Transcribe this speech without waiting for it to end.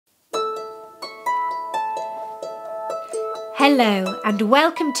Hello and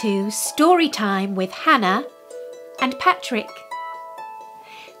welcome to Storytime with Hannah and Patrick.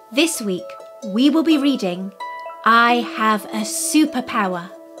 This week we will be reading I Have a Superpower.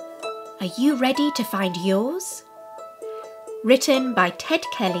 Are you ready to find yours? Written by Ted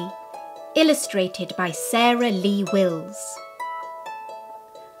Kelly, illustrated by Sarah-Leigh Wills.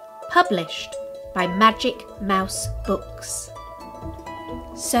 Published by Magic Mouse Books.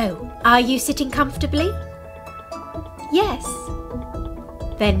 So, are you sitting comfortably? Yes.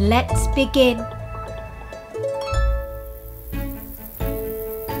 Then let's begin.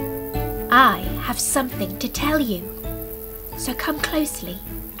 I have something to tell you, so come closely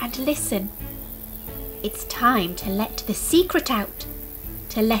and listen. It's time to let the secret out,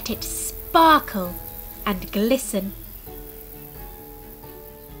 to let it sparkle and glisten.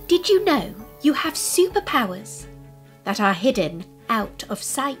 Did you know you have superpowers that are hidden out of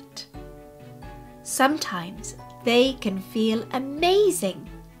sight? Sometimes they can feel amazing,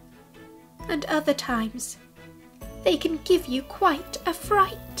 and other times they can give you quite a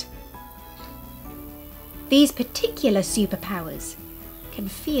fright. These particular superpowers can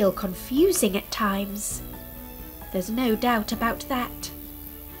feel confusing at times. There's no doubt about that.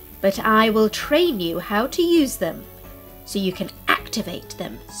 But I will train you how to use them so you can activate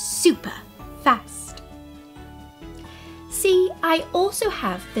them super fast. See, I also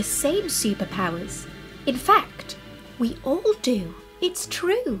have the same superpowers. In fact, we all do. It's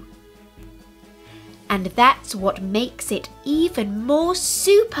true. And that's what makes it even more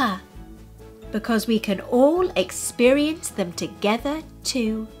super, because we can all experience them together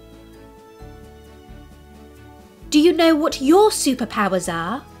too. Do you know what your superpowers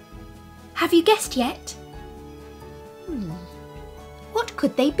are? Have you guessed yet? What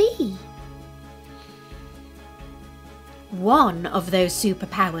could they be? One of those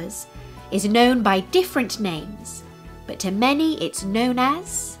superpowers is known by different names, but to many it's known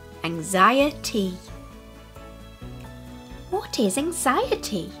as anxiety. What is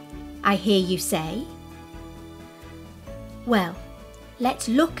anxiety, I hear you say? Well, let's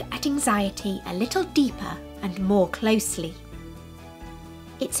look at anxiety a little deeper and more closely.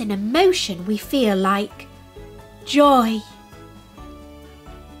 It's an emotion we feel like joy,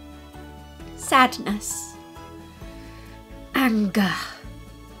 sadness, anger,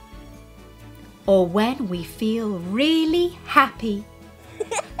 or when we feel really happy.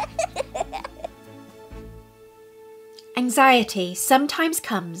 Anxiety sometimes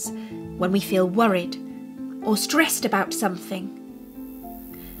comes when we feel worried or stressed about something,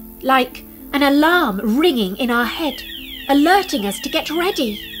 like an alarm ringing in our head, alerting us to get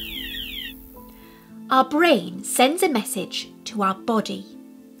ready. Our brain sends a message to our body,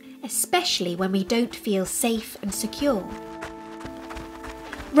 especially when we don't feel safe and secure.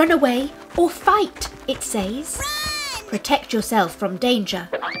 Run away or fight, it says. Run! Protect yourself from danger.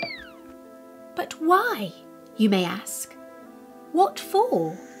 But why, you may ask? What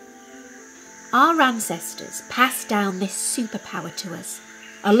for? Our ancestors passed down this superpower to us,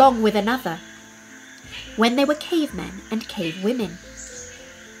 along with another, when they were cavemen and cavewomen.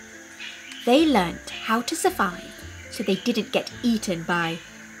 They learnt how to survive so they didn't get eaten by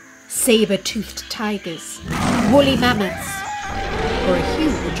saber-toothed tigers, woolly mammoths, or a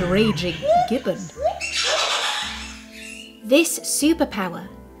huge raging gibbon. This superpower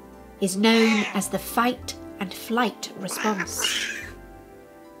is known as the fight and flight response.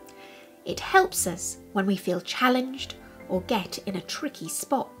 It helps us when we feel challenged or get in a tricky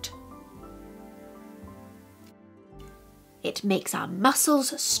spot. It makes our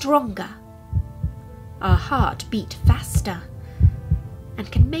muscles stronger, our heart beat faster,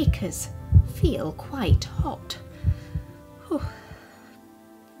 and can make us feel quite hot. Whew.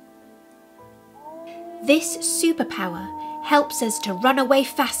 This superpower helps us to run away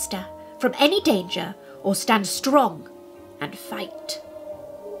faster from any danger or stand strong and fight.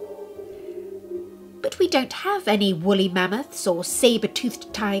 But we don't have any woolly mammoths or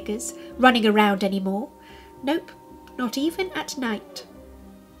saber-toothed tigers running around anymore. Nope, not even at night.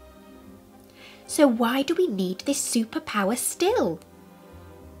 So why do we need this superpower still?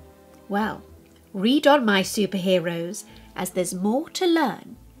 Well, read on, my superheroes, as there's more to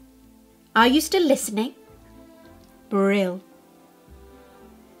learn. Are you still listening? Brill.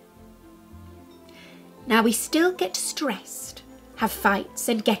 Now we still get stressed, have fights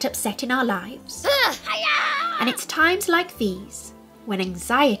and get upset in our lives. And it's times like these when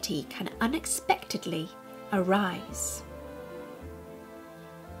anxiety can unexpectedly arise.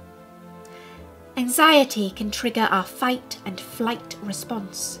 Anxiety can trigger our fight and flight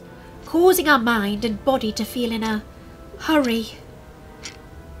response, causing our mind and body to feel in a hurry.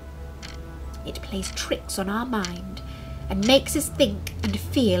 It plays tricks on our mind and makes us think and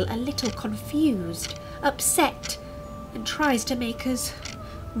feel a little confused, upset, and tries to make us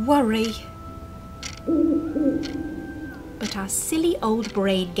worry. But our silly old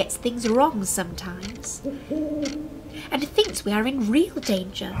brain gets things wrong sometimes and thinks we are in real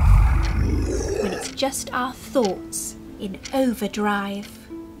danger when it's just our thoughts in overdrive.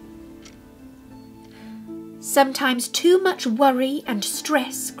 Sometimes too much worry and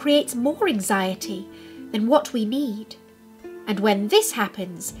stress creates more anxiety than what we need. And when this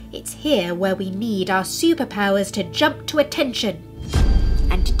happens, it's here where we need our superpowers to jump to attention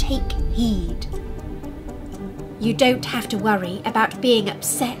and take heed. You don't have to worry about being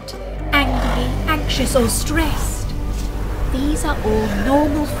upset, angry, anxious or stressed. These are all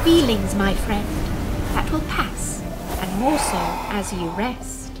normal feelings, my friend, that will pass, and more so as you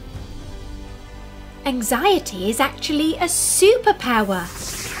rest. Anxiety is actually a superpower,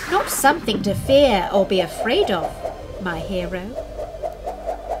 not something to fear or be afraid of, my hero.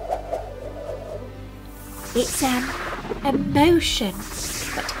 It's an emotion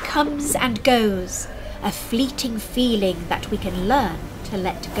that comes and goes, a fleeting feeling that we can learn to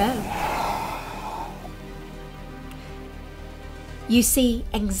let go. You see,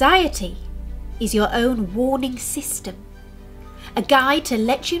 anxiety is your own warning system, a guide to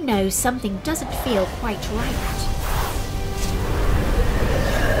let you know something doesn't feel quite right.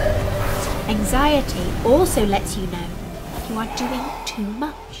 Anxiety also lets you know you are doing too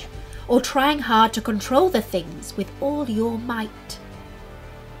much or trying hard to control the things with all your might.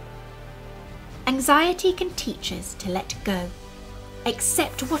 Anxiety can teach us to let go,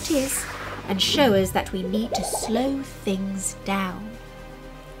 accept what is, and show us that we need to slow things down.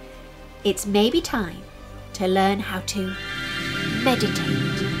 It's maybe time to learn how to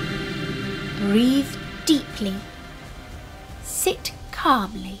meditate, breathe deeply, sit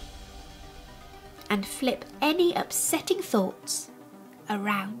calmly, and flip any upsetting thoughts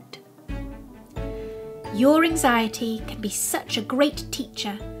around. Your anxiety can be such a great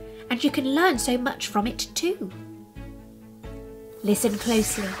teacher, and you can learn so much from it too. Listen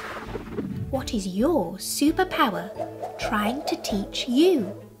closely. What is your superpower trying to teach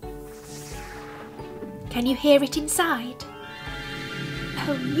you? Can you hear it inside?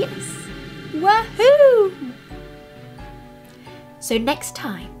 Oh yes! Woohoo! So next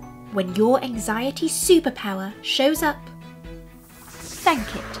time, when your anxiety superpower shows up, thank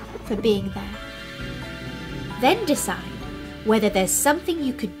it for being there. Then decide whether there's something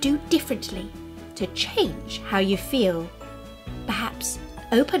you could do differently to change how you feel. Perhaps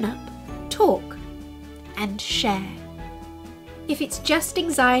open up, talk, and share. If it's just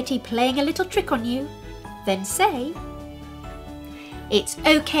anxiety playing a little trick on you, then say, "It's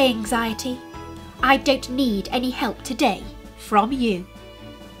okay, anxiety. I don't need any help today from you."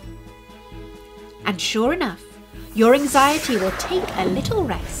 And sure enough, your anxiety will take a little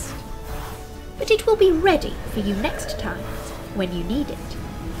rest, but it will be ready for you next time when you need it,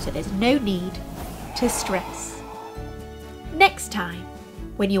 so there's no need to stress. Next time,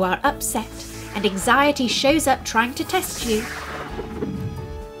 when you are upset and anxiety shows up trying to test you,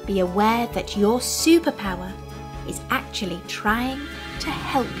 be aware that your superpower is actually trying to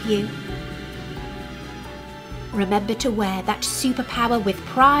help you. Remember to wear that superpower with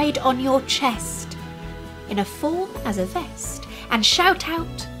pride on your chest, in a form as a vest, and shout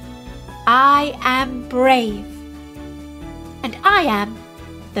out, "I am brave, and I am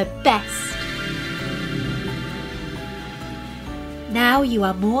the best." Now you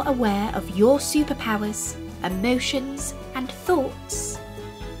are more aware of your superpowers, emotions, and thoughts.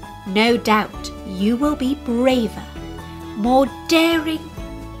 No doubt you will be braver, more daring,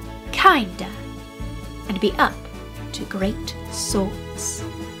 kinder, and be up to great sorts.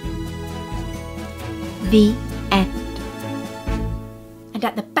 The end. And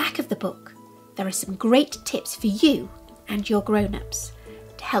at the back of the book, there are some great tips for you and your grown-ups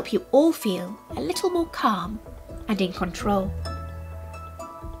to help you all feel a little more calm and in control.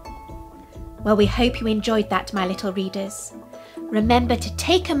 Well, we hope you enjoyed that, my little readers. Remember to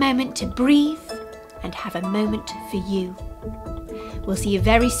take a moment to breathe and have a moment for you. We'll see you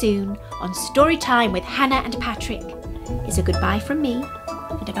very soon on Storytime with Hannah and Patrick. It's a goodbye from me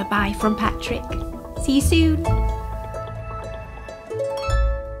and a bye-bye from Patrick. See you soon.